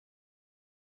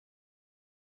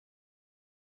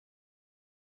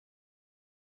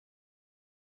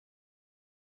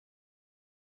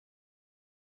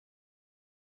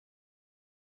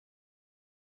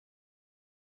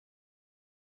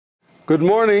Good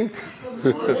morning.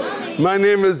 Good morning. My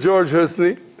name is George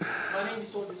Husney. My name is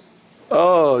George.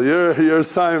 Oh, you're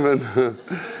Simon.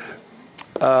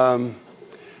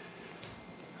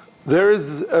 There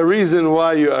is a reason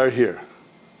why you are here.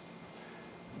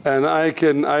 And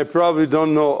I probably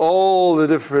don't know all the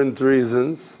different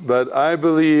reasons, but I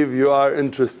believe you are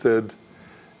interested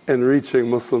in reaching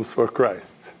Muslims for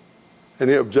Christ.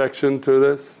 Any objection to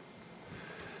this?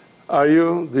 Are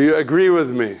you? Do you agree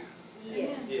with me?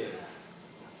 Yes. Yes.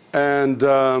 And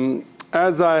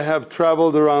as I have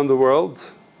traveled around the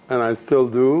world, and I still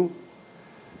do,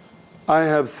 I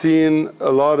have seen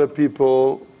a lot of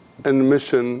people in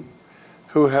mission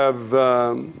who have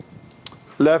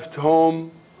left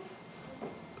home,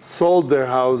 sold their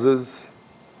houses,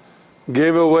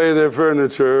 gave away their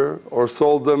furniture, or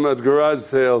sold them at garage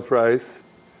sale price,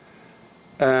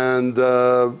 and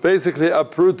basically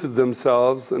uprooted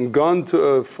themselves and gone to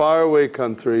a faraway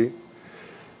country,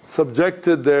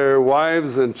 subjected their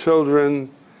wives and children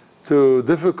to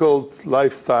difficult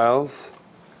lifestyles,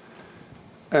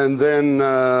 and then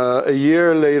a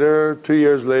year later, 2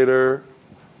 years later,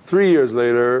 3 years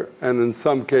later, and in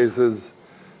some cases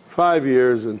 5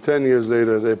 years and 10 years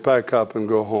later, they pack up and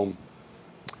go home.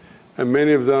 And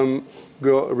many of them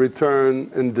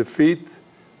return in defeat,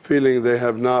 feeling they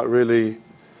have not really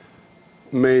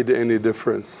made any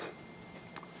difference.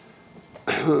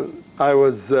 I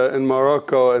was in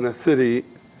Morocco in a city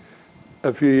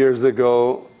a few years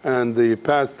ago, and the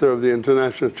pastor of the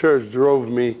International Church drove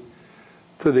me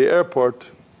to the airport,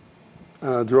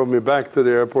 drove me back to the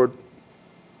airport,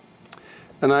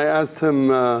 and I asked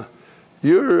him,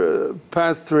 you're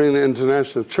pastoring the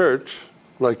International Church,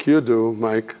 like you do,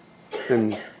 Mike,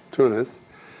 in Tunis.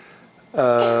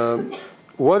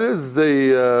 What is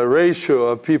the ratio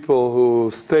of people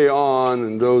who stay on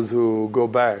and those who go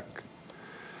back?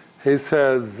 He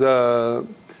says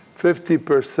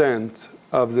 50%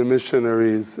 of the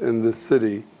missionaries in the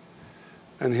city,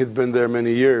 and he'd been there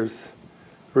many years,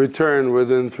 return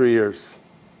within 3 years.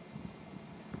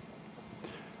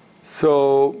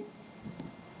 So,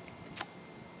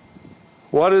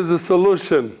 what is the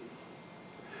solution?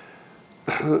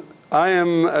 I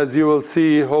am, as you will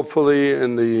see, hopefully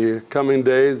in the coming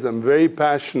days, I'm very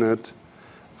passionate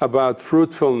about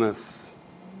fruitfulness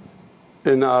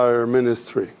in our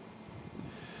ministry.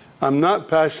 I'm not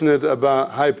passionate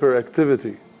about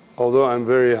hyperactivity, although I'm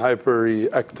very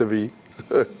hyperactive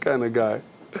kind of guy,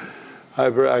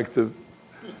 hyperactive.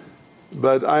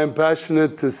 But I am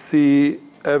passionate to see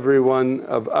every one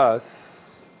of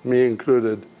us, me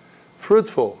included,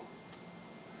 fruitful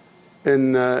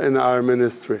in our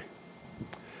ministry.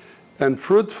 And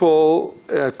fruitful,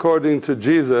 according to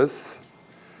Jesus,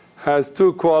 has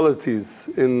two qualities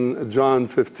in John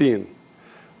 15.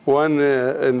 One,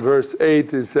 in verse 8,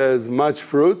 he says, much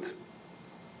fruit.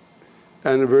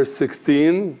 And in verse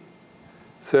 16,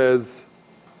 says,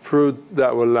 fruit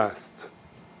that will last.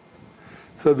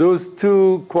 So those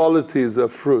two qualities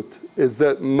of fruit is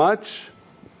that much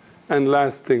and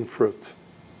lasting fruit.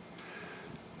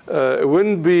 It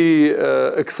wouldn't be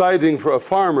exciting for a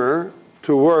farmer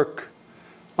to work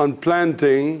on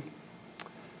planting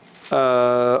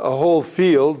a whole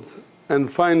field and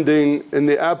finding in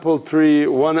the apple tree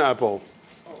 1 apple,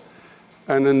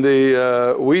 and in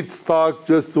the wheat stalk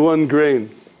just 1 grain.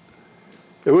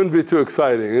 It wouldn't be too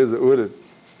exciting, is it, would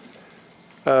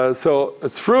it? So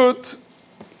it's fruit,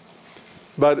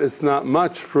 but it's not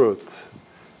much fruit.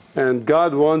 And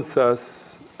God wants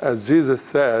us, as Jesus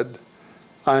said,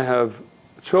 I have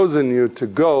chosen you to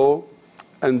go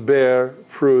and bear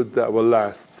fruit that will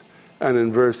last. And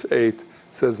in verse 8 it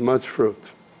says much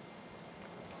fruit.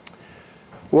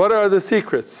 What are the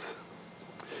secrets?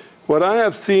 What I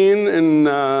have seen in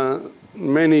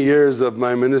many years of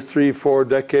my ministry, 4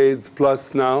 decades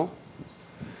plus now,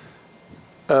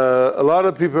 a lot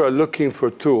of people are looking for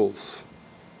tools.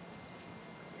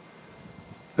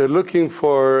 They're looking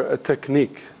for a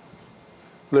technique.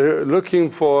 They're looking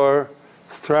for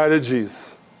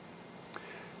strategies.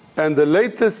 And the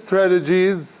latest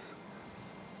strategies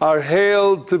are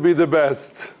hailed to be the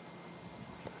best.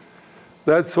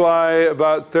 That's why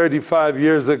about 35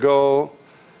 years ago,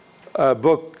 a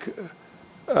book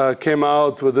came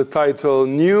out with the title,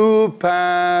 New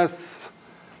Paths,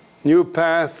 New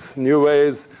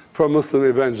Ways for Muslim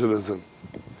Evangelism.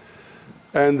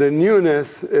 And the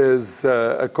newness is,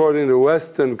 according to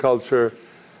Western culture,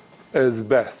 is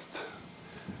best.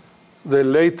 The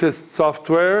latest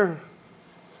software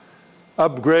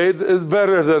upgrade is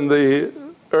better than the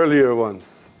earlier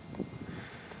ones.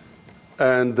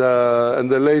 And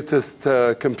the latest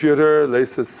computer,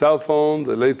 latest cell phone,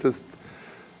 the latest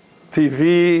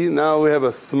TV. Now we have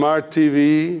a smart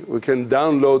TV. We can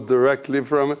download directly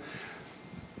from it.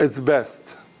 It's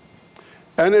best.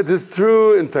 And it is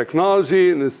true in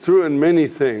technology, and it's true in many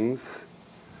things,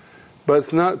 but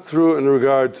it's not true in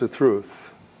regard to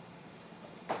truth.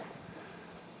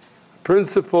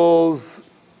 Principles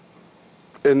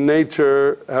in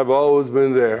nature have always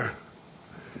been there.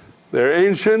 They're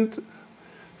ancient.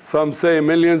 Some say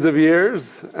millions of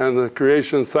years, and the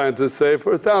creation scientists say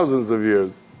for thousands of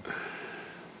years.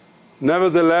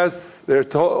 Nevertheless, they're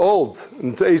old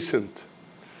and ancient.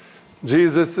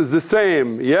 Jesus is the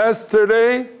same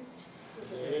yesterday,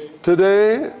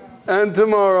 today, and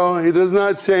tomorrow. He does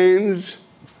not change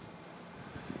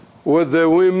with the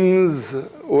whims,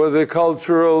 with the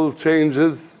cultural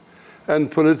changes and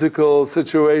political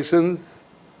situations.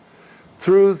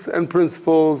 Truth and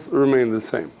principles remain the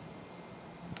same.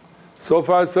 So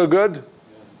far, so good?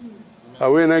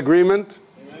 Are we in agreement?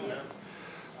 Amen.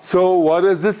 So what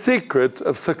is the secret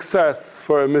of success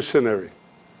for a missionary?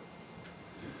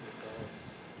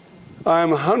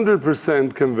 I'm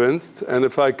 100% convinced, and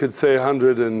if I could say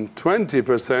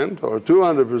 120% or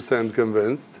 200%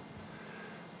 convinced,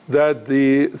 that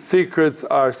the secrets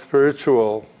are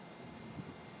spiritual.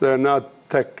 They're not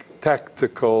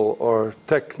tactical or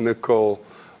technical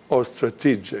or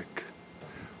strategic.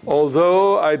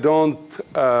 Although I don't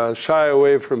shy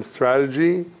away from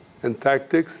strategy and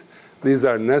tactics, these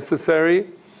are necessary.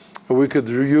 We could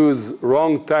use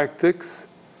wrong tactics,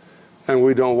 and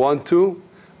we don't want to.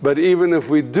 But even if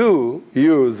we do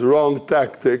use wrong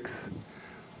tactics,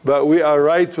 but we are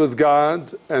right with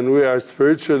God and we are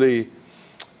spiritually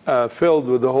filled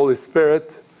with the Holy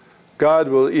Spirit, God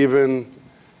will even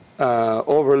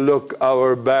overlook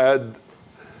our bad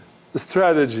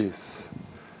strategies.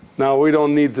 Now, we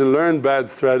don't need to learn bad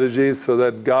strategies so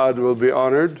that God will be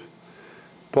honored.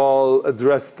 Paul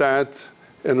addressed that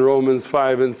in Romans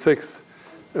 5 and 6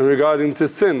 regarding to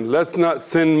sin. Let's not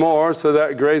sin more so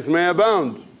that grace may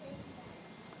abound.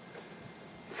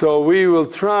 So we will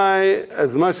try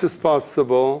as much as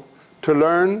possible to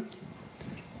learn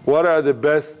what are the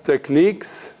best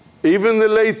techniques, even the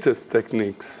latest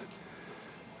techniques,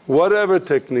 whatever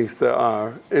techniques there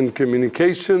are in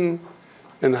communication,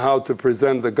 in how to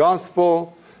present the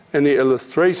gospel, any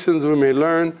illustrations we may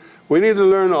learn. We need to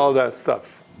learn all that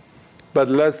stuff, but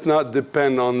let's not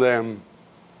depend on them.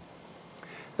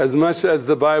 As much as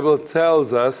the Bible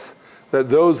tells us that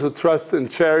those who trust in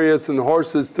chariots and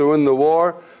horses to win the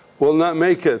war will not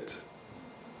make it,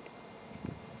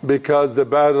 because the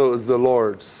battle is the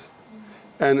Lord's.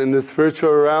 And in the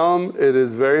spiritual realm, it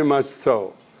is very much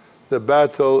so. The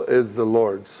battle is the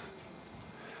Lord's.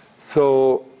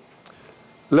 So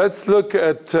let's look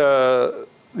at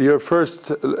your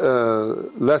first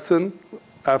lesson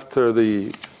after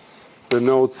the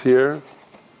notes here,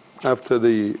 after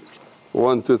the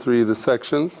 1, 2, 3, the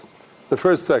sections. The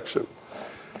first section,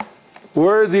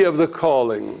 worthy of the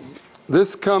calling.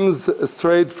 This comes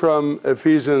straight from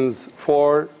Ephesians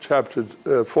 4, chapter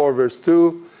 4, verse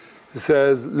 2. It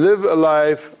says, live a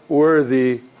life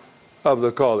worthy of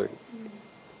the calling.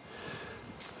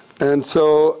 And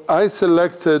so I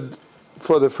selected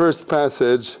for the first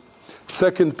passage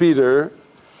 2 Peter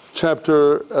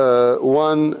chapter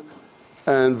 1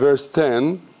 and verse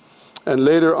 10. And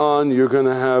later on, you're going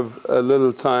to have a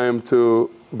little time to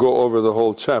go over the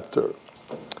whole chapter.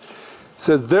 It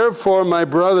says, therefore, my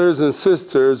brothers and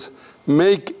sisters,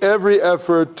 make every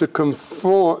effort to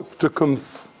confirm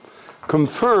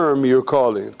your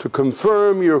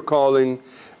calling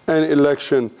and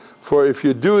election. For if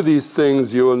you do these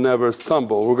things, you will never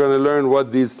stumble. We're going to learn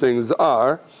what these things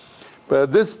are. But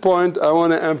at this point, I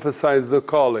want to emphasize the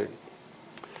calling.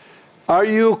 Are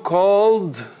you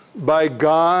called by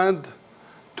God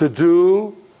to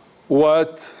do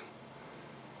what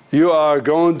you are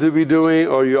going to be doing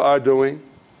or you are doing?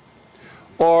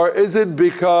 Or is it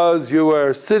because you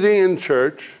were sitting in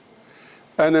church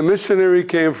and a missionary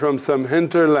came from some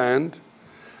hinterland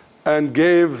and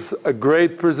gave a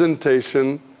great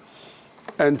presentation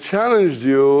and challenged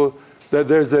you that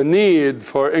there's a need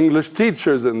for English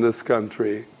teachers in this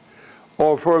country,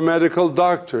 or for medical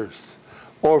doctors,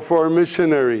 or for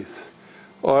missionaries,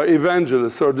 or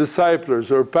evangelists, or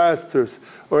disciplers, or pastors,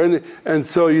 or any, and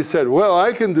so you said, well,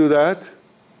 I can do that.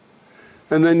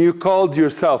 And then you called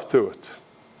yourself to it.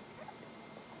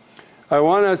 I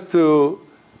want us to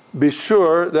be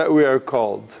sure that we are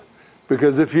called.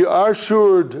 Because if you are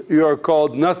sure you are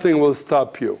called, nothing will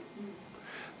stop you.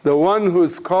 The one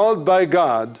who's called by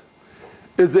God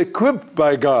is equipped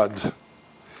by God.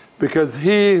 Because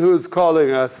he who's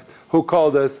calling us, who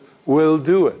called us, will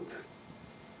do it.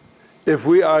 if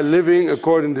we are living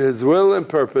according to His will and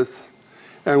purpose,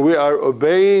 and we are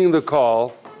obeying the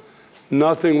call,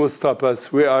 nothing will stop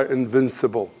us. We are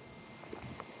invincible.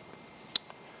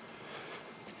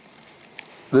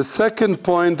 The second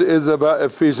point is about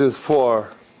Ephesians 4,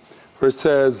 where it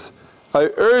says, I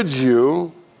urge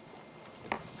you,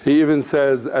 he even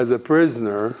says as a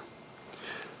prisoner,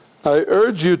 I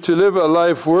urge you to live a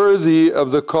life worthy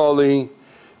of the calling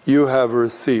you have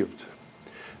received.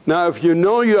 Now, if you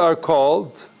know you are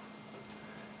called,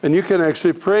 and you can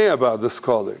actually pray about this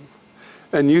calling,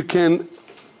 and you can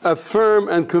affirm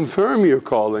and confirm your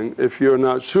calling if you're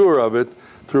not sure of it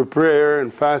through prayer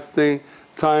and fasting,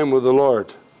 time with the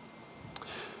Lord.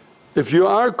 If you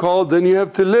are called, then you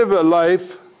have to live a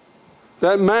life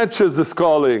that matches this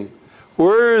calling,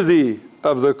 worthy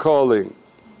of the calling.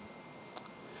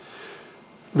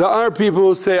 There are people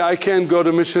who say, I can't go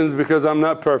to missions because I'm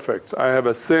not perfect. I have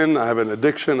a sin, I have an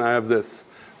addiction, I have this.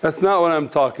 That's not what I'm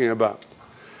talking about.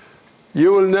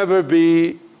 You will never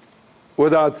be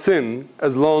without sin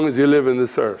as long as you live in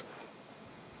this earth.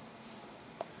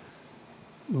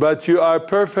 But you are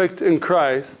perfect in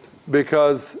Christ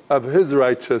because of His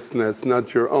righteousness,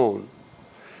 not your own,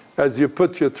 as you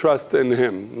put your trust in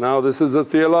Him. Now, this is a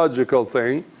theological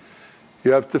thing.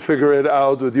 You have to figure it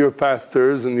out with your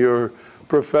pastors and your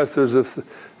professors of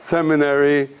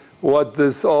seminary, what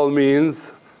this all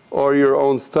means, or your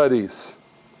own studies.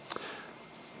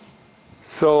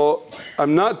 So,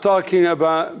 I'm not talking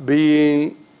about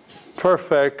being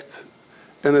perfect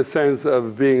in a sense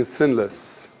of being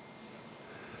sinless.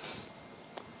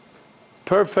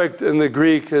 Perfect in the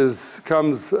Greek is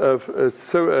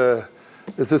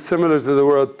similar to the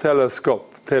word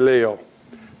telescope, teleo.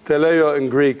 Teleo in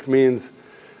Greek means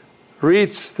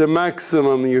reach the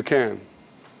maximum you can.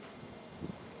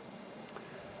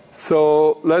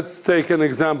 So let's take an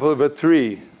example of a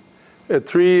tree. A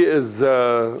tree is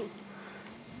 2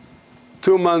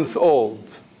 months old.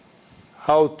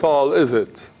 How tall is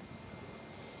it?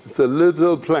 It's a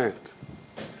little plant.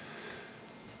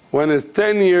 When it's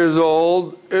 10 years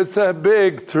old, it's a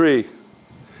big tree.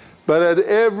 But at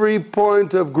every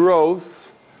point of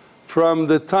growth, from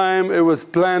the time it was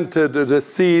planted at a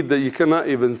seed that you cannot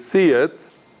even see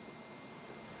it,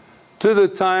 to the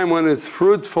time when it's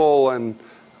fruitful and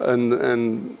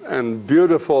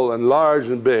beautiful and large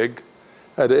and big,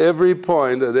 at every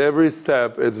point, at every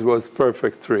step, it was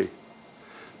perfect tree.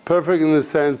 Perfect in the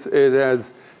sense it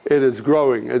is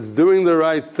growing. It's doing the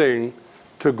right thing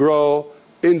to grow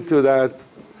into that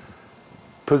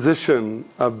position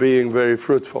of being very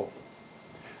fruitful.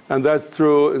 And that's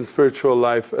true in spiritual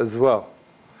life as well.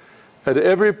 At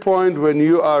every point when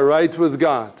you are right with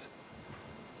God,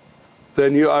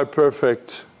 then you are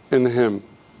perfect in Him.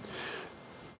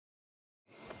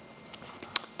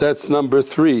 That's number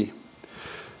 3.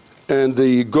 And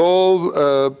the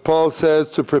goal, Paul says,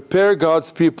 to prepare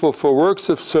God's people for works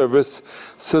of service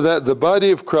so that the body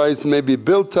of Christ may be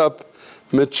built up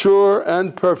mature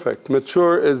and perfect.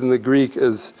 Mature is in the Greek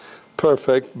is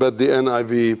perfect, but the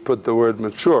NIV put the word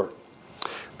mature.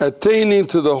 Attaining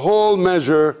to the whole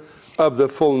measure of the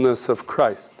fullness of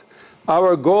Christ.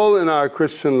 Our goal in our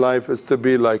Christian life is to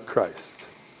be like Christ.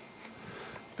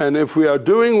 And if we are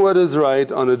doing what is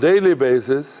right on a daily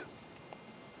basis,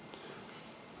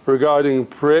 regarding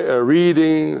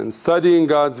reading and studying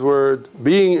God's Word,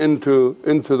 being into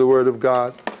the Word of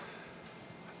God,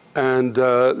 and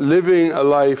living a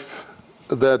life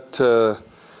that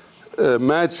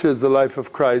matches the life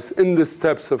of Christ, in the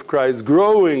steps of Christ,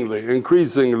 growingly,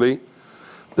 increasingly,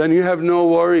 then you have no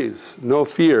worries, no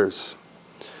fears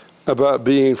about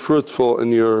being fruitful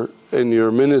in your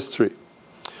ministry.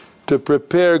 To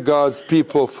prepare God's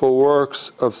people for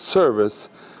works of service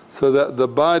so that the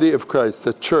body of Christ,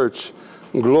 the church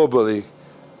globally,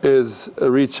 is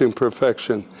reaching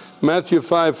perfection. Matthew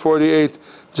 5:48,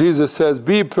 Jesus says,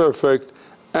 be perfect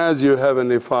as your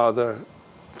heavenly Father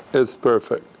is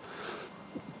perfect.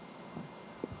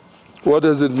 What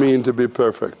does it mean to be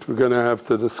perfect? We're going to have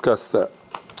to discuss that.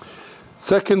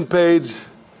 Second page,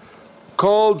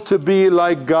 called to be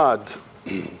like God.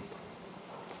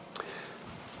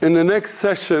 In the next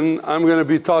session, I'm going to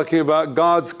be talking about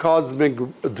God's cosmic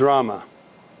drama.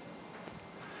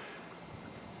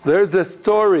 There's a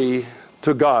story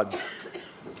to God,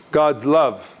 God's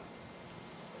love,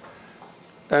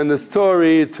 and the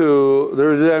story to the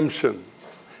redemption.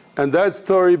 And that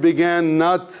story began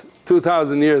not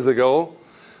 2,000 years ago,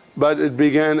 but it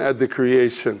began at the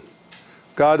creation.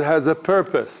 God has a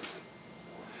purpose.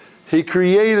 He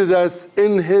created us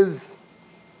in His ...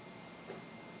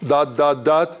 image.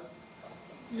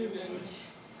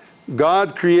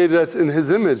 God created us in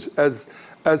His image as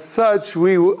As such,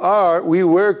 we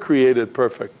were created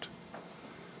perfect.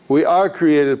 We are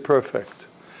created perfect.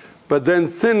 But then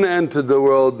sin entered the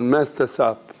world, messed us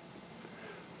up,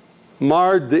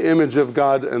 marred the image of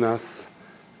God in us,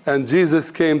 and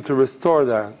Jesus came to restore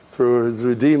that through his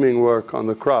redeeming work on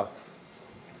the cross.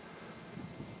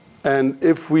 And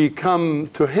if we come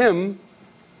to him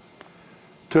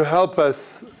to help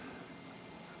us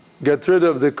get rid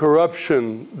of the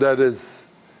corruption that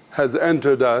has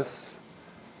entered us,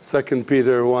 2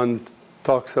 Peter 1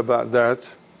 talks about that,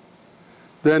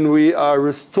 then we are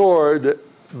restored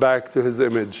back to his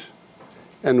image,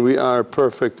 and we are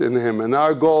perfect in him. And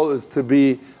our goal is to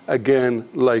be again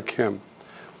like him.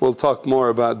 We'll talk more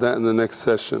about that in the next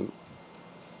session.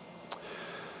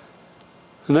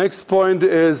 The next point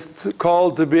is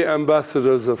called to be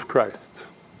ambassadors of Christ.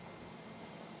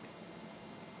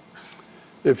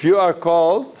 If you are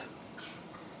called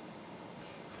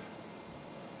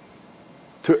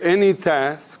to any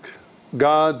task,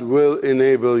 God will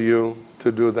enable you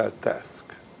to do that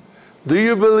task. Do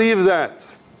you believe that?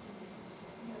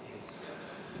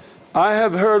 I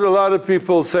have heard a lot of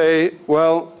people say,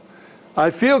 well, I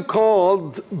feel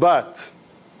called, but.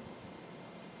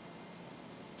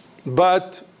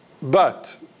 But.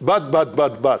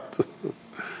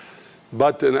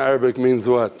 But in Arabic means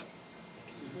what?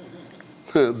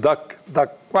 Duck,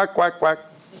 quack, quack, quack.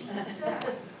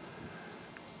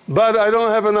 But I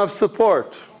don't have enough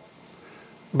support.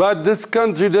 But this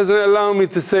country doesn't allow me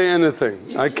to say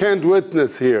anything. I can't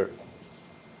witness here.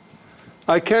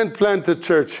 I can't plant a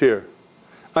church here.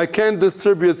 I can't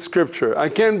distribute scripture. I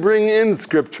can't bring in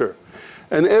scripture.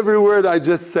 And every word I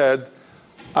just said,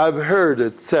 I've heard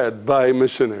it said by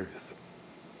missionaries.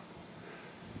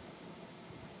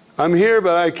 I'm here,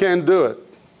 but I can't do it.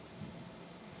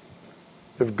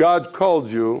 If God called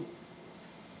you,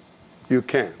 you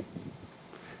can.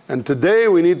 And today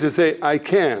we need to say, I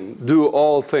can do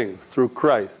all things through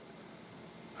Christ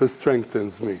who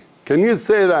strengthens me. Can you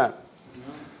say that?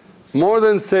 No. More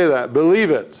than say that,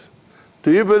 believe it.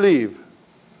 Do you believe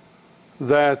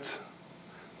that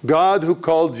God who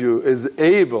called you is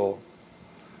able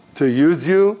to use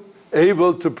you,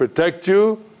 able to protect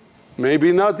you,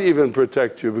 maybe not even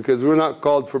protect you, because we're not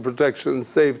called for protection and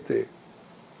safety.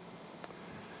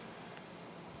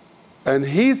 And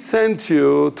he sent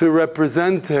you to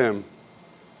represent him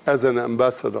as an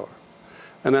ambassador.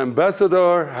 An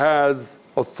ambassador has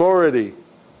authority,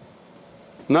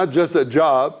 not just a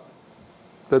job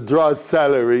that draws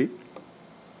salary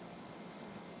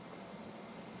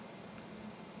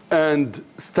and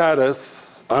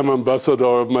status. I'm ambassador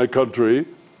of my country.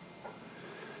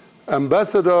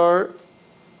 Ambassador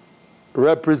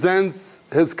represents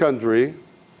his country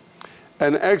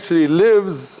and actually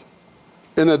lives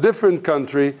in a different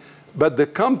country, but the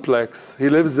complex he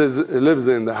lives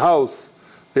in, the house,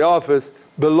 the office,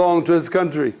 belong to his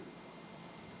country.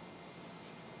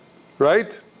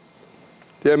 Right?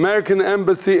 The American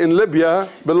embassy in Libya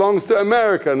belongs to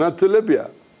America, not to Libya.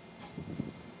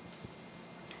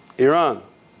 Iran,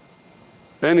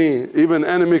 even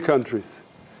enemy countries.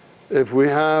 If we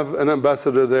have an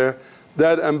ambassador there,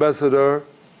 that ambassador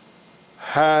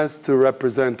has to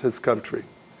represent his country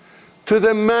to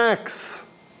the max.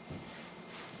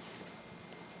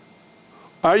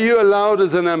 Are you allowed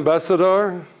as an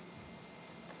ambassador?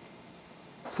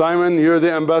 Simon, you're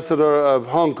the ambassador of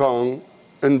Hong Kong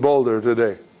in Boulder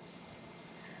today.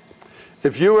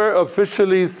 If you were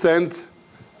officially sent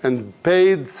and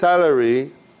paid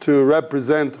salary to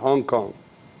represent Hong Kong,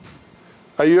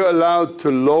 are you allowed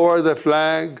to lower the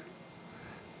flag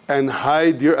and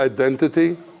hide your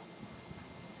identity?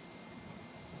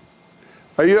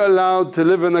 Are you allowed to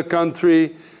live in a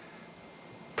country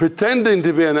pretending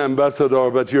to be an ambassador,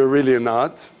 but you're really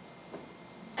not?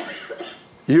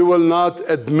 You will not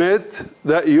admit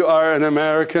that you are an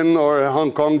American or a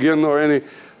Hong Kongian or any.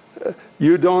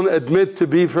 You don't admit to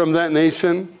be from that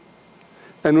nation.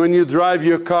 And when you drive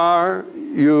your car,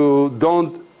 you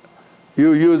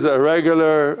use a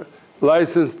regular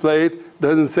license plate,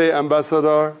 doesn't say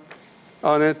ambassador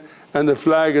on it, and the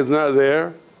flag is not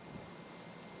there.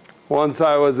 Once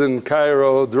I was in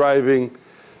Cairo driving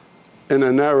in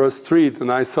a narrow street,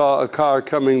 and I saw a car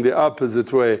coming the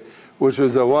opposite way, which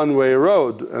was a one-way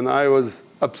road, and I was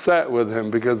upset with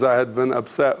him because I had been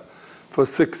upset for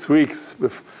 6 weeks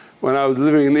when I was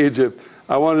living in Egypt.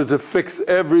 I wanted to fix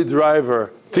every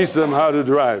driver, teach them how to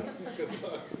drive.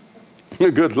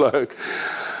 Good luck.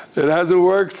 It hasn't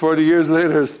worked. 40 years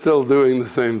later, still doing the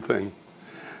same thing.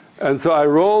 And so I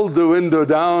rolled the window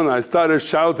down. I started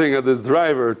shouting at this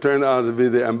driver. It turned out to be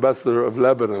the ambassador of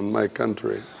Lebanon, my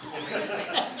country.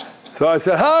 So I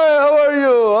said, hi, how are you?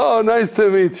 Oh, nice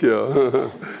to meet you.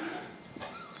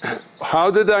 How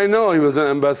did I know he was an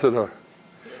ambassador?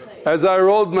 As I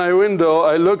rolled my window,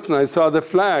 I looked and I saw the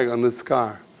flag on this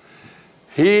car.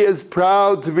 He is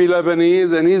proud to be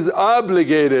Lebanese, and he's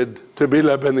obligated to be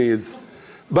Lebanese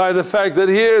by the fact that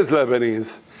he is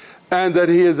Lebanese and that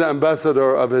he is the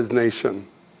ambassador of his nation.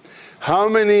 How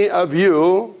many of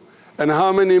you and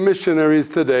how many missionaries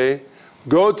today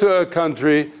go to a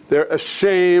country, they're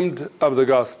ashamed of the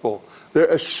gospel, they're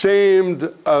ashamed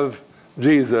of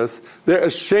Jesus, they're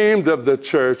ashamed of the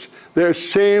church, they're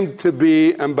ashamed to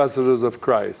be ambassadors of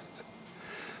Christ.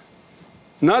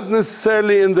 Not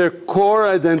necessarily in their core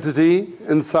identity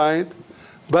inside,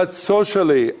 but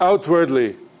socially,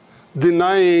 outwardly,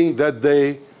 denying that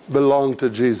they belong to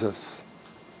Jesus.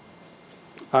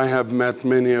 I have met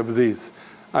many of these.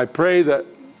 I pray that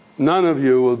none of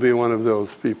you will be one of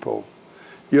those people.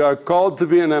 You are called to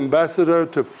be an ambassador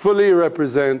to fully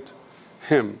represent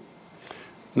Him.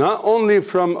 Not only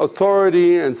from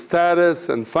authority and status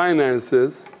and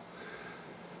finances,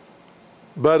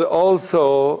 but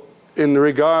also in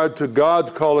regard to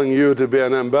God calling you to be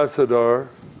an ambassador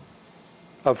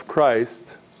of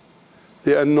Christ,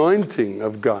 the anointing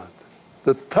of God,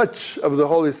 the touch of the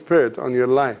Holy Spirit on your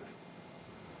life.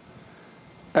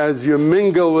 As you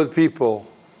mingle with people,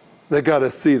 they got to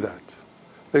see that.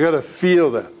 They got to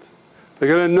feel that. They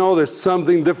got to know there's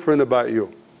something different about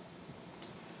you.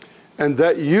 And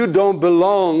that you don't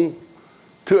belong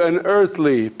to an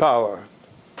earthly power,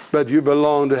 but you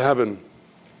belong to heaven,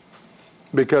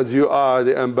 because you are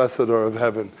the ambassador of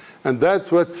heaven. And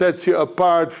that's what sets you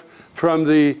apart from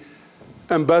the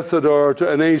ambassador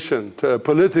to a nation, to a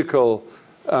political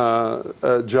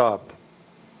job.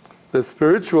 The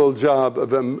spiritual job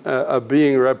of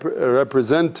being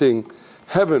representing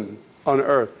heaven on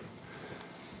earth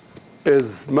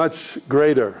is much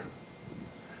greater,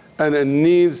 and it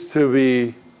needs to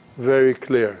be very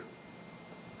clear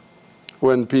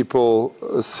when people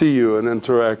see you and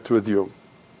interact with you.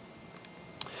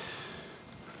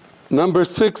 Number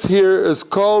 6 here is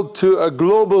called to a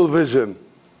global vision.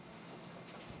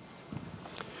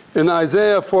 In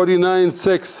Isaiah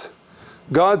 49:6,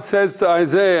 God says to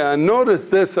Isaiah, and notice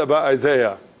this about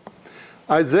Isaiah.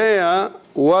 Isaiah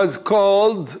was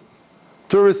called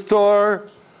to restore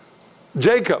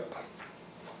Jacob,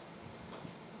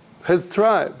 his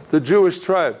tribe, the Jewish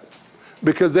tribe,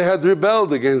 because they had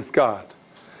rebelled against God.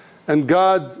 And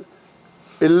God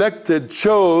elected,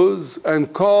 chose,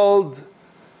 and called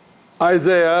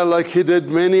Isaiah, like He did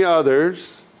many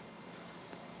others,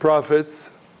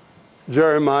 prophets,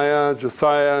 Jeremiah,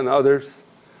 Josiah, and others.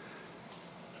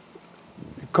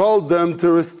 He called them to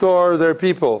restore their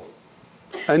people.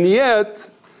 And yet,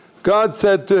 God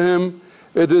said to him,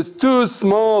 it is too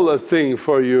small a thing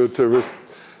for you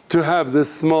to have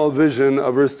this small vision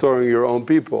of restoring your own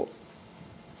people.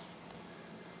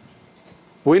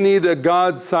 We need a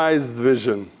God-sized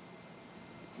vision.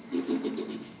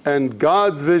 And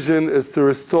God's vision is to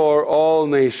restore all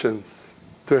nations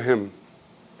to Him.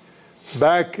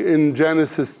 Back in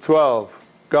Genesis 12,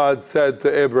 God said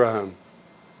to Abraham,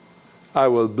 I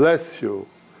will bless you,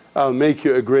 I'll make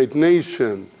you a great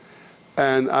nation,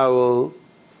 and I will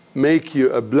make you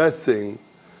a blessing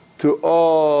to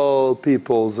all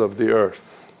peoples of the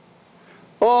earth.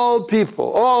 All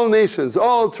people, all nations,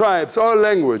 all tribes, all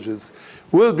languages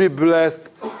will be blessed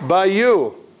by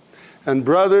you. And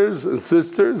brothers and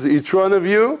sisters, each one of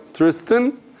you,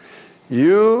 Tristan,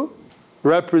 you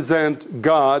represent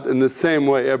God in the same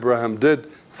way Abraham did,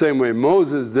 same way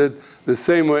Moses did, the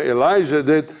same way Elijah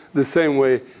did, the same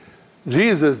way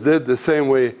Jesus did, the same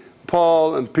way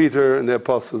Paul and Peter and the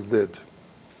apostles did.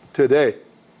 Today,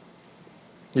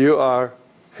 you are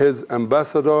His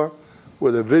ambassador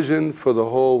with a vision for the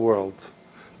whole world,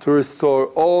 to restore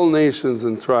all nations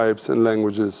and tribes and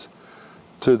languages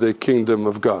to the kingdom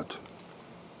of God.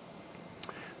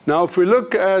 Now, if we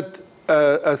look at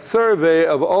a survey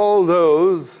of all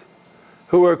those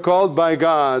who were called by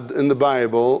God in the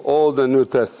Bible, Old and New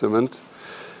Testament,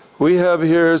 we have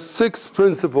here 6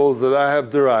 principles that I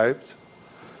have derived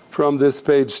from this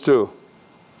page 2.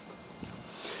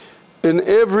 In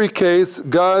every case,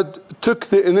 God took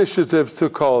the initiative to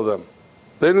call them.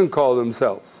 They didn't call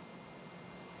themselves.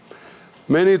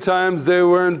 Many times they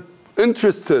weren't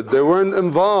interested, they weren't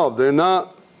involved, they're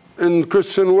not in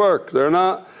Christian work, they're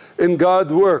not in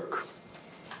God's work.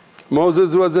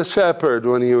 Moses was a shepherd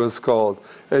when he was called,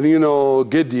 and you know,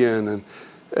 Gideon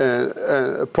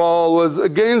and Paul was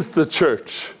against the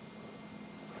church.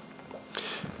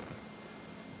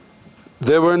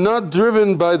 They were not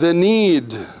driven by the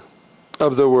need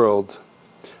of the world,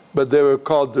 but they were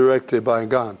called directly by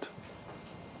God.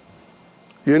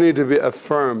 You need to be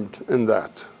affirmed in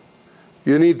that.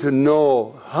 You need to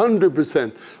know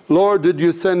 100%, Lord, did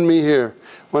you send me here?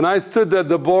 When I stood at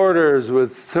the borders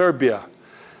with Serbia,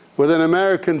 with an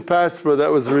American passport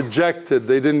that was rejected,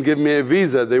 they didn't give me a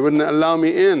visa, they wouldn't allow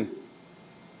me in.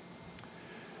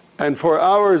 And for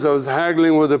hours I was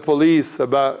haggling with the police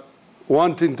about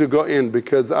wanting to go in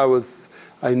because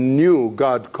I knew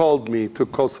God called me to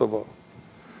Kosovo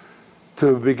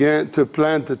to begin to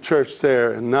plant a church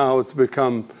there, and now it's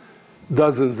become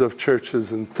dozens of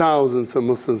churches and thousands of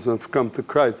Muslims have come to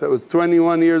Christ. That was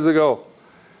 21 years ago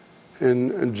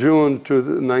in June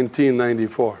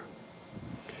 1994.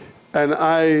 And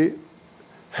I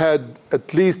had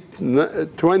at least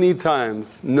 20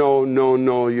 times, no, no,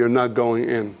 no, you're not going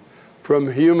in,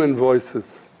 from human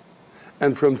voices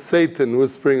and from Satan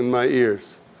whispering in my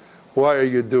ears, why are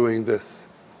you doing this?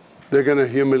 They're going to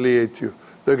humiliate you.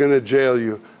 They're going to jail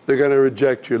you. They're going to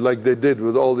reject you like they did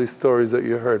with all these stories that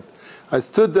you heard. I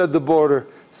stood at the border,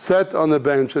 sat on the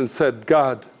bench and said,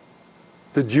 God,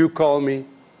 did you call me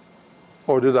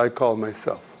or did I call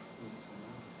myself?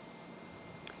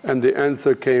 And the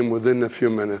answer came within a few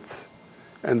minutes,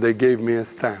 and they gave me a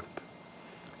stamp.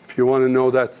 If you want to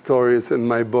know that story, it's in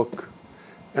my book,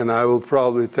 and I will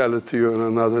probably tell it to you in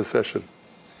another session.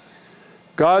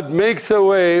 God makes a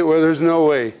way where there's no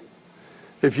way.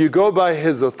 If you go by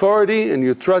His authority and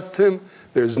you trust Him,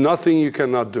 there's nothing you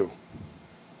cannot do.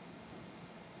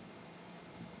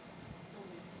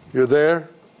 You're there?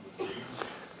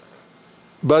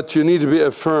 But you need to be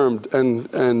affirmed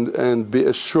and be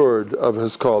assured of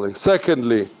His calling.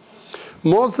 Secondly,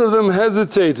 most of them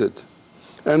hesitated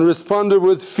and responded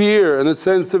with fear and a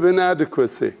sense of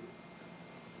inadequacy.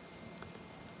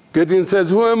 Gideon says,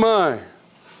 who am I?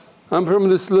 I'm from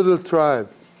this little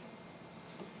tribe.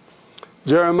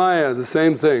 Jeremiah, the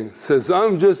same thing, says,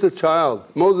 I'm just a child.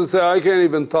 Moses said, I can't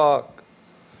even talk.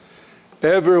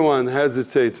 Everyone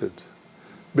hesitated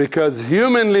because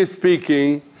humanly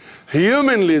speaking,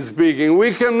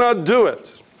 we cannot do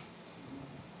it.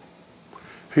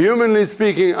 Humanly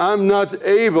speaking, I'm not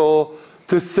able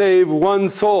to save one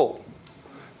soul,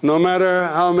 no matter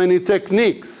how many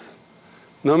techniques,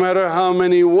 no matter how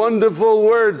many wonderful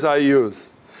words I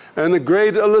use, and the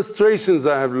great illustrations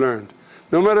I have learned,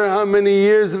 no matter how many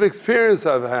years of experience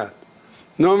I've had,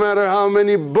 no matter how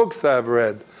many books I've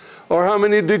read, or how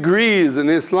many degrees in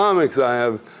Islamics I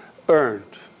have earned.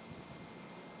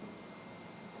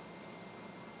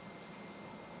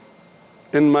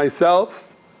 In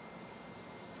myself,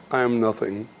 I am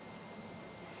nothing.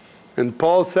 And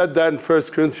Paul said that in 1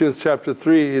 Corinthians chapter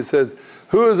 3. He says,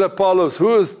 who is Apollos?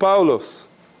 Who is Paulos?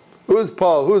 Who is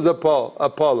Paul? Who is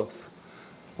Apollos?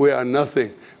 We are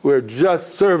nothing. We're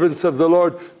just servants of the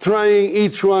Lord, trying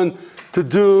each one to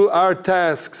do our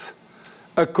tasks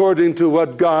according to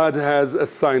what God has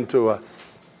assigned to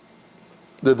us,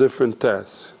 the different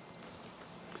tasks.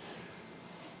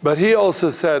 But he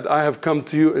also said, I have come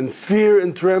to you in fear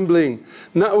and trembling,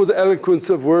 not with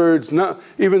eloquence of words, not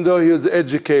even though he was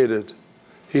educated.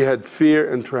 He had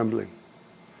fear and trembling,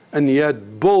 and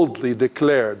yet boldly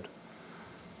declared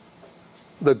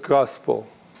the gospel.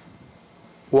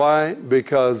 Why?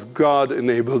 Because God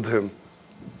enabled him,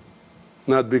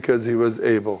 not because he was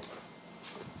able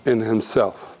in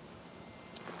himself.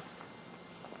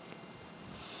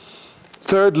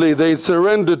 Thirdly, they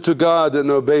surrendered to God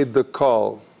and obeyed the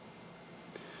call.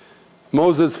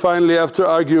 Moses finally, after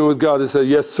arguing with God, he said,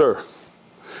 yes, sir.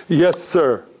 Yes,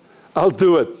 sir. I'll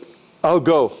do it. I'll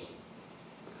go.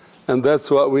 And that's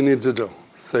what we need to do.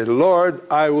 Say, Lord,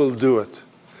 I will do it.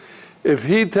 If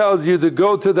He tells you to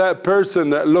go to that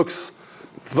person that looks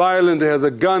violent, has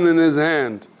a gun in his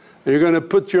hand, and you're going to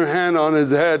put your hand on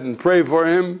his head and pray for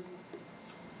him.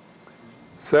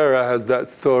 Sarah has that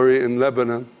story in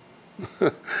Lebanon.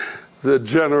 The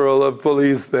general of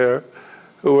police there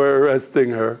who were arresting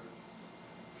her.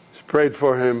 She prayed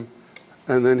for him,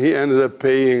 and then he ended up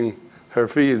paying her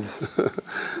fees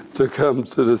to come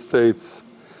to the States.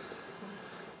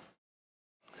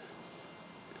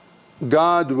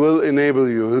 God will enable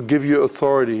you. He'll give you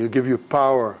authority. He'll give you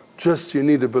power. Just you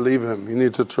need to believe Him. You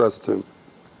need to trust Him.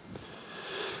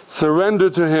 Surrender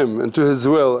to Him and to His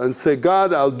will and say,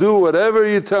 God, I'll do whatever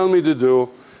you tell me to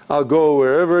do. I'll go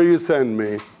wherever you send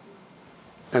me,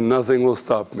 and nothing will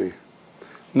stop me.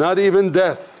 Not even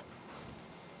death.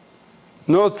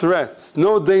 No threats,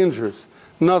 no dangers,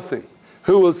 nothing.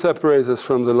 Who will separate us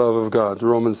from the love of God?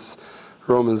 Romans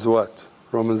what?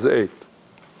 Romans 8.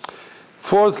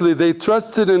 Fourthly, they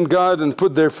trusted in God and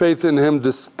put their faith in Him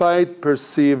despite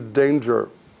perceived danger.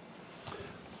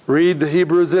 Read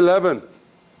Hebrews 11.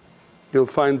 You'll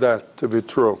find that to be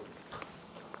true.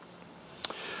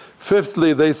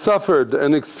 Fifthly, they suffered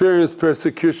and experienced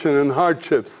persecution and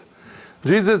hardships.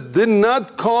 Jesus did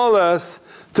not call us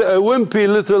to a wimpy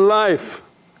little life.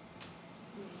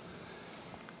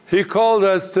 He called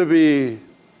us to be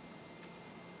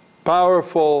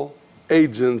powerful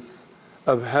agents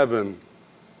of heaven.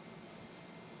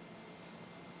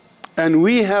 And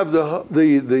we have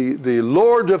the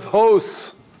Lord of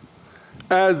hosts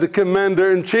as the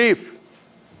commander-in-chief.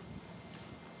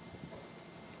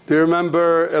 Do you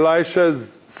remember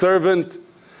Elisha's servant?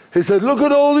 He said, look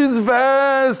at all these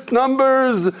vast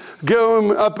numbers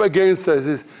going up against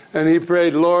us. And he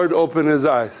prayed, Lord, open his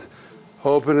eyes.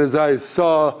 Open his eyes,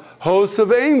 saw hosts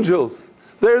of angels.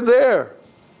 They're there.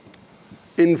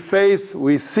 In faith,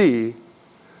 we see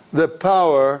the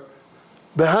power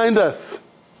behind us.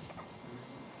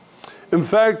 In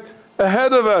fact,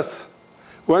 ahead of us,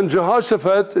 when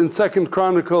Jehoshaphat in 2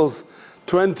 Chronicles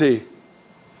 20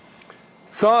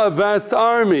 saw a vast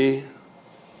army,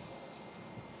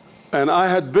 and I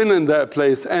had been in that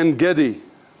place, Ein Gedi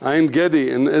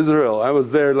in Israel. I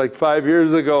was there like 5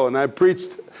 years ago, and I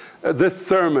preached this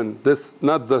sermon,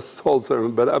 not this whole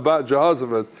sermon, but about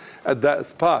Jehoshaphat at that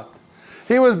spot.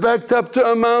 He was backed up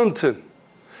to a mountain,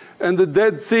 and the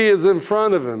Dead Sea is in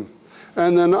front of him.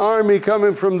 And an army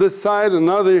coming from this side,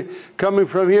 another coming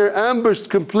from here, ambushed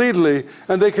completely,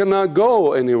 and they cannot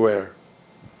go anywhere.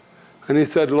 And he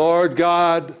said, Lord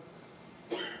God,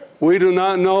 we do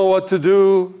not know what to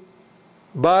do,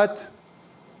 but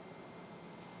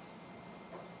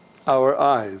our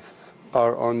eyes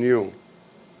are on you.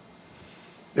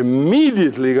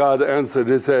 Immediately God answered.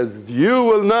 He says, you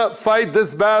will not fight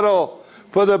this battle,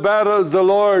 for the battle is the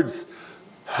Lord's.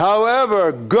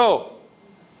 However, go.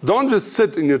 Don't just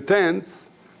sit in your tents,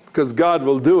 because God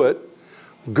will do it.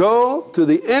 Go to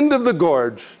the end of the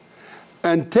gorge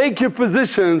and take your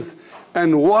positions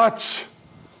and watch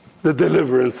the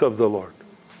deliverance of the Lord.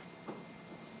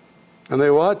 And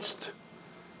they watched,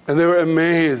 and they were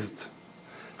amazed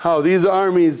how these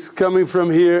armies coming from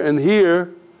here and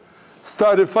here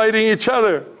started fighting each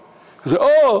other. They said,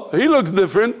 oh, he looks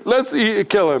different, let's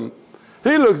kill him.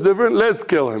 He looks different, let's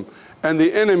kill him. And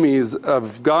the enemies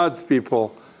of God's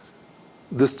people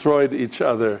destroyed each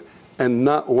other, and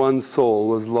not one soul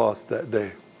was lost that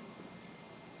day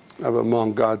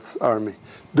among God's army.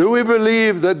 Do we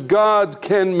believe that God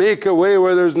can make a way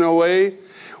where there's no way?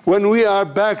 When we are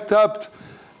backed up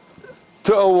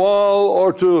to a wall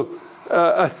or to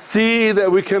a sea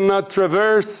that we cannot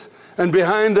traverse, and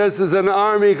behind us is an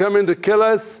army coming to kill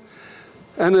us,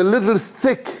 and a little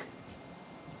stick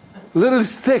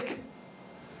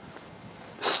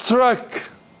struck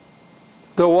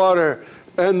the water,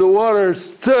 and the water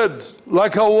stood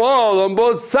like a wall on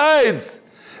both sides,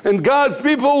 and God's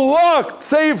people walked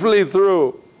safely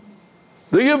through.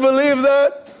 Do you believe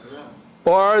that? Yes.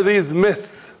 Or are these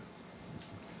myths?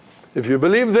 If you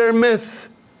believe they're myths,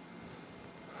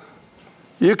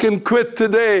 you can quit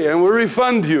today and we'll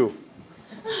refund you.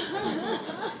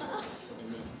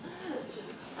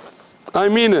 I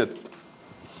mean it.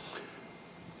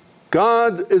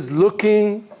 God is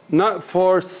looking not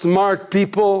for smart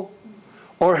people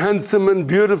or handsome and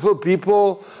beautiful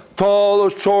people, tall or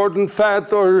short and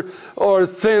fat or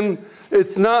thin.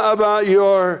 It's not about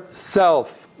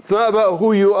yourself. It's not about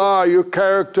who you are, your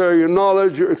character, your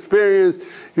knowledge, your experience,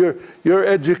 your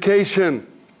education.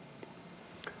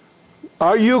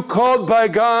 Are you called by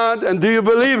God, and do you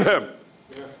believe Him?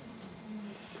 Yes.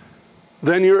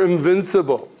 Then you're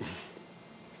invincible.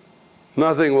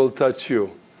 Nothing will touch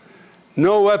you.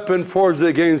 No weapon forged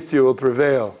against you will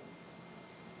prevail.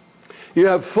 You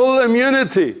have full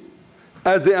immunity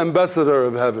as the ambassador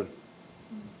of heaven.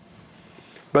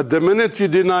 But the minute you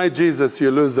deny Jesus,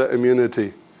 you lose that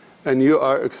immunity. And you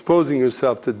are exposing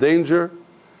yourself to danger,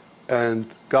 and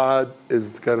God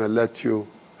is going to let you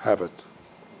have it.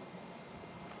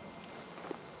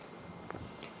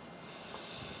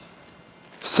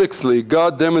 Sixthly,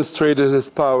 God demonstrated His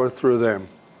power through them.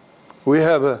 We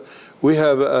have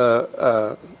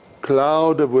a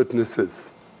cloud of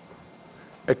witnesses.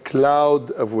 A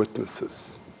cloud of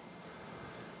witnesses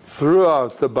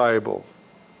throughout the Bible.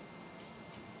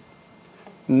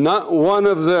 Not one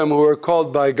of them who were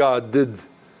called by God did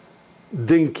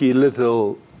dinky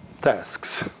little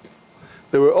tasks.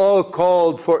 They were all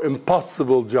called for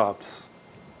impossible jobs.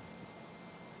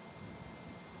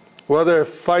 Whether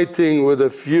fighting with a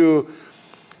few,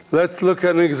 let's look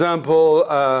at an example,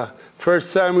 1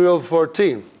 Samuel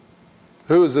 14.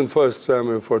 Who's in 1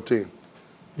 Samuel 14?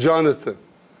 Jonathan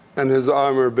and his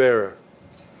armor bearer.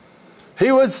 He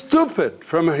was stupid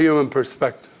from a human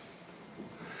perspective.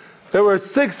 There were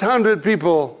 600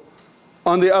 people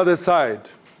on the other side.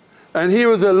 And he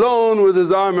was alone with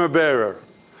his armor bearer.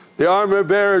 The armor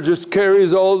bearer just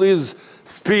carries all these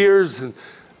spears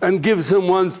and gives him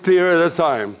one spear at a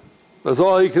time. That's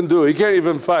all he can do. He can't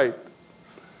even fight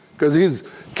because he's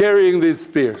carrying these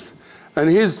spears. And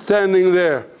he's standing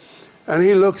there. And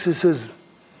he looks, he says,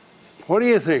 what do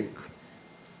you think?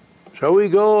 Shall we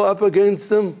go up against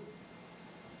them?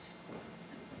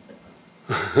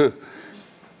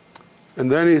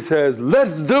 And then he says,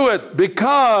 let's do it,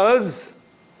 because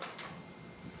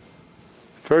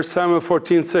 1 Samuel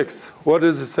 14:6, what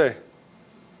does it say?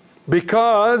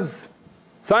 Because,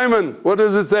 Simon, what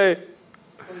does it say?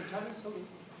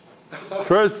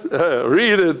 First,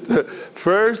 read it.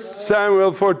 1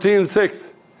 Samuel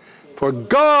 14:6. For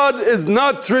God is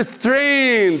not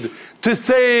restrained to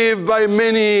save by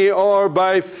many or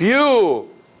by few.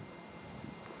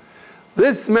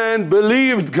 This man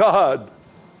believed God,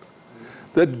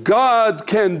 that God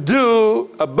can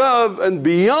do above and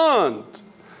beyond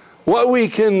what we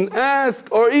can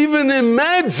ask or even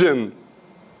imagine.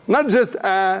 Not just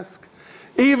ask,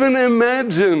 even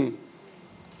imagine.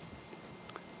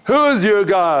 Who is your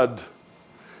God?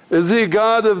 Is he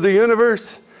God of the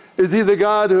universe? Is he the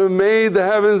God who made the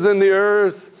heavens and the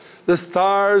earth, the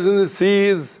stars and the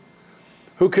seas,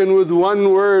 who can with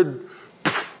one word,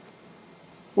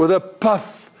 with a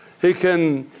puff, he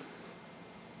can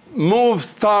move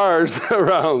stars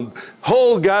around,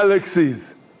 whole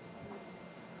galaxies?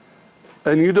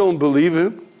 And you don't believe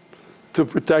him to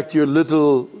protect your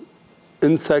little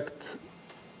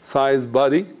insect-sized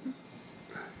body?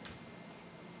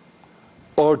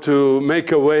 Or to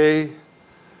make a way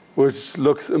which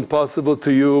looks impossible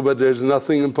to you, but there's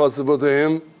nothing impossible to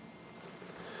him?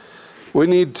 We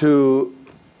need to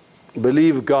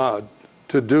believe God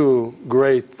to do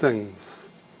great things.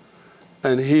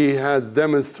 And he has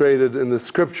demonstrated in the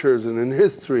scriptures and in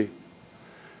history,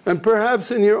 and perhaps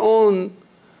in your own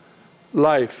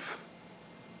life,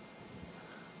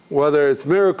 whether it's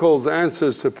miracles,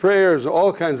 answers to prayers,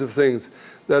 all kinds of things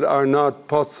that are not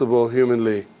possible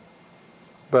humanly,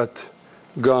 but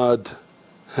God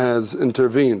has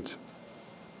intervened.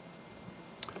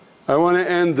 I want to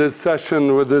end this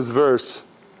session with this verse,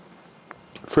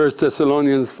 1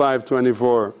 Thessalonians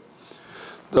 5:24.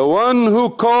 The one who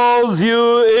calls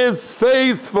you is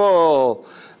faithful,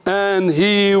 and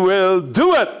he will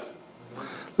do it.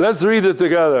 Let's read it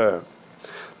together.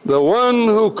 The one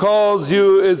who calls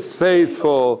you is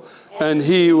faithful, and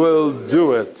he will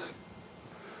do it.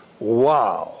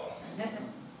 Wow.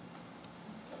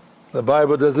 The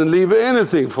Bible doesn't leave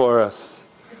anything for us.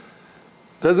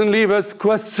 Doesn't leave us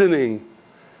questioning.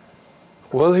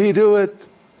 Will he do it?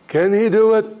 Can he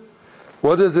do it?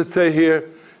 What does it say here?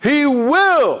 He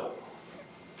will.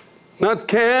 Not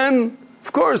can.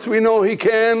 Of course we know he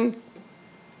can.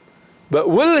 But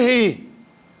will he?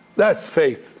 That's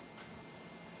faith.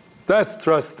 That's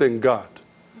trusting God.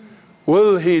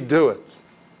 Will he do it?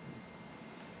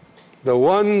 The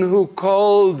one who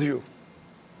called you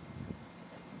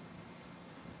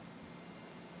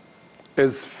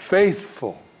is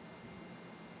faithful,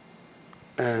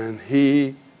 and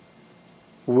he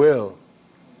will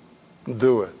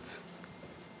do it.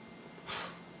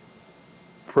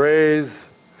 Praise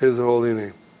his holy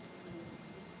name.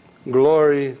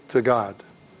 Glory to God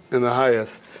in the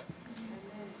highest.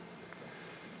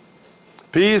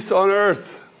 Peace on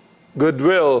earth,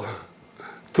 goodwill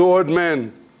toward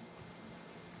men.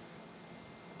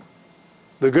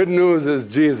 The good news is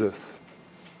Jesus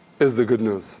is the good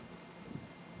news.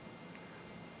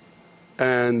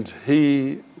 And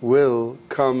he will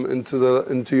come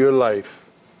into your life,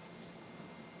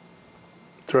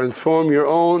 transform your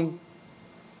own,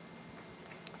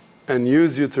 and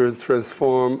use you to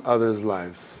transform others'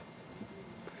 lives.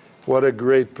 What a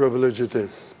great privilege it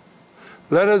is.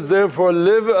 Let us therefore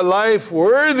live a life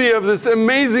worthy of this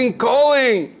amazing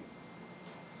calling.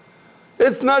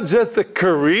 It's not just a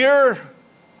career.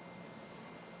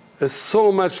 There's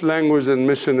so much language in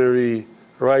missionary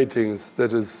writings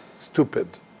that is stupid.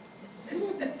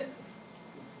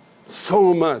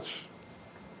 So much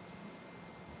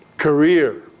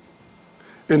career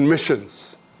in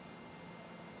missions.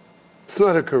 It's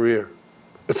not a career.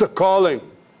 It's a calling.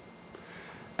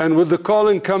 And with the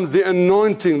calling comes the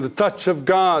anointing, the touch of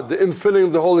God, the infilling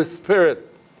of the Holy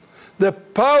Spirit, the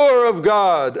power of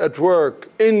God at work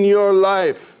in your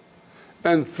life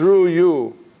and through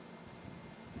you.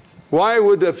 Why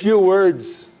would a few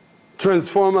words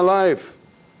transform a life?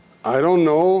 I don't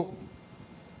know.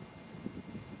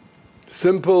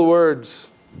 Simple words.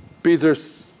 Peter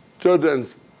stood and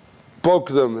spoke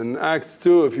them in Acts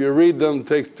 2. If you read them, it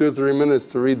takes 2 or 3 minutes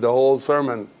to read the whole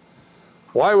sermon.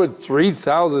 Why would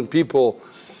 3,000 people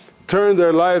turn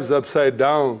their lives upside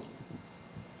down.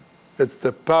 It's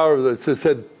the power of this. It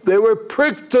said they were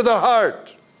pricked to the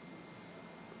heart.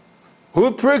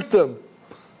 Who pricked them?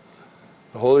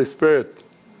 The Holy Spirit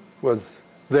was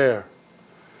there.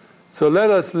 So let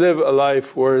us live a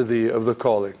life worthy of the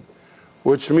calling,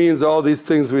 which means all these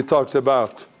things we talked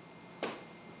about.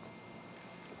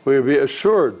 We'll be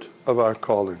assured of our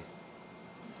calling.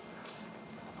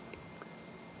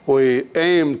 We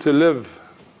aim to live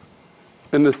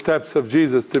in the steps of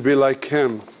Jesus, to be like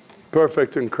Him,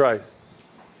 perfect in Christ.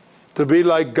 To be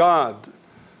like God,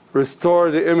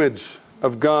 restore the image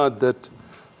of God that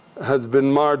has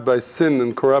been marred by sin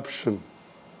and corruption.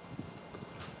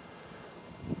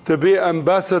 To be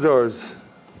ambassadors,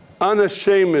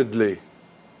 unashamedly,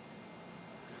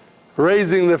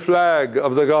 raising the flag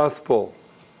of the gospel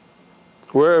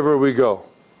wherever we go,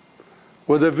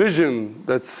 with a vision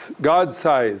that's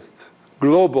God-sized,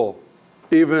 global,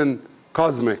 even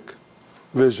cosmic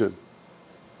vision,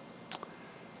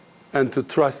 and to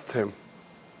trust Him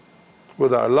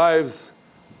with our lives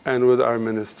and with our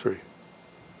ministry.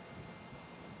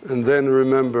 And then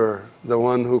remember, the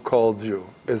one who called you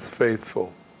is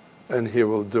faithful, and He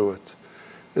will do it.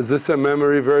 Is this a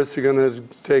memory verse you're going to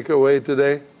take away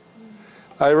today?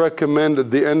 I recommend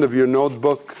at the end of your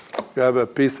notebook, you have a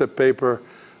piece of paper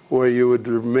where you would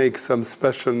make some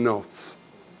special notes.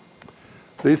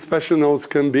 These special notes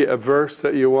can be a verse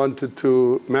that you wanted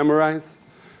to memorize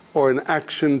or an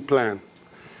action plan.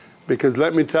 Because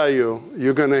let me tell you,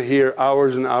 you're going to hear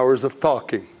hours and hours of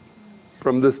talking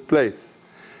from this place.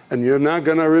 And you're not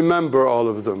going to remember all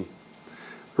of them.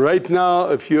 Right now,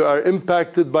 if you are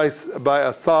impacted by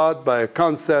a thought, by a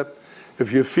concept,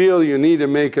 if you feel you need to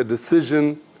make a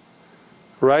decision,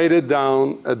 write it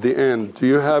down at the end.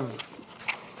 You have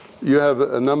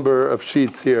a number of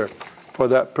sheets here for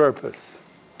that purpose.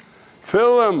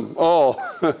 Fill them all.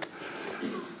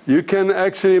 You can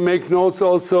actually make notes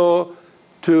also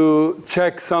to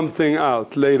check something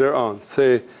out later on.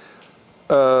 Say,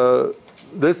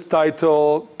 this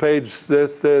title, page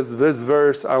this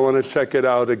verse, I want to check it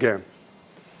out again.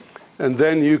 And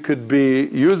then you could be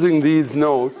using these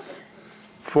notes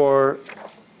for,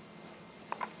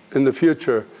 in the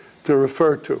future, to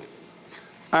refer to.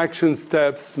 Action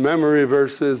steps, memory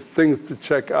verses, things to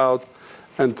check out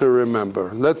and to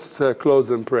remember. Let's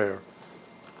close in prayer.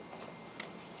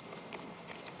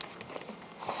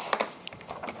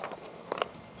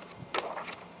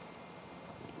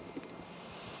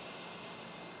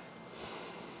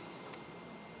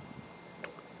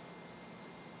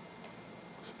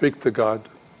 Speak to God.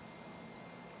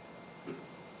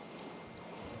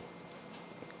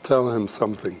 Tell Him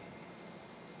something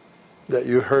that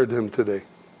you heard Him today.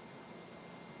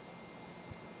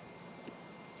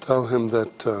 Tell Him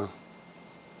that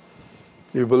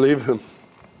you believe Him.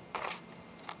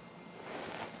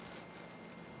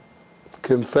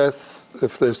 Confess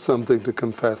if there's something to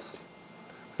confess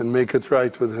and make it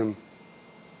right with Him.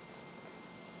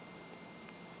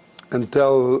 And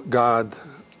tell God,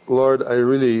 Lord, I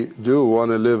really do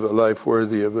want to live a life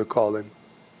worthy of the calling.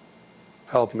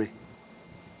 Help me.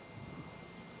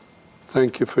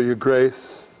 Thank you for your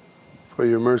grace, for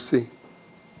your mercy,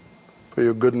 for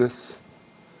your goodness.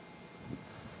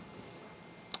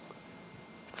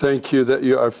 Thank you that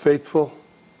you are faithful,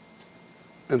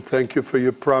 and thank you for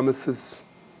your promises,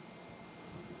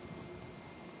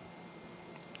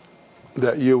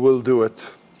 that you will do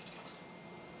it.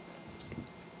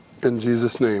 In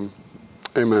Jesus' name,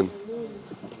 amen.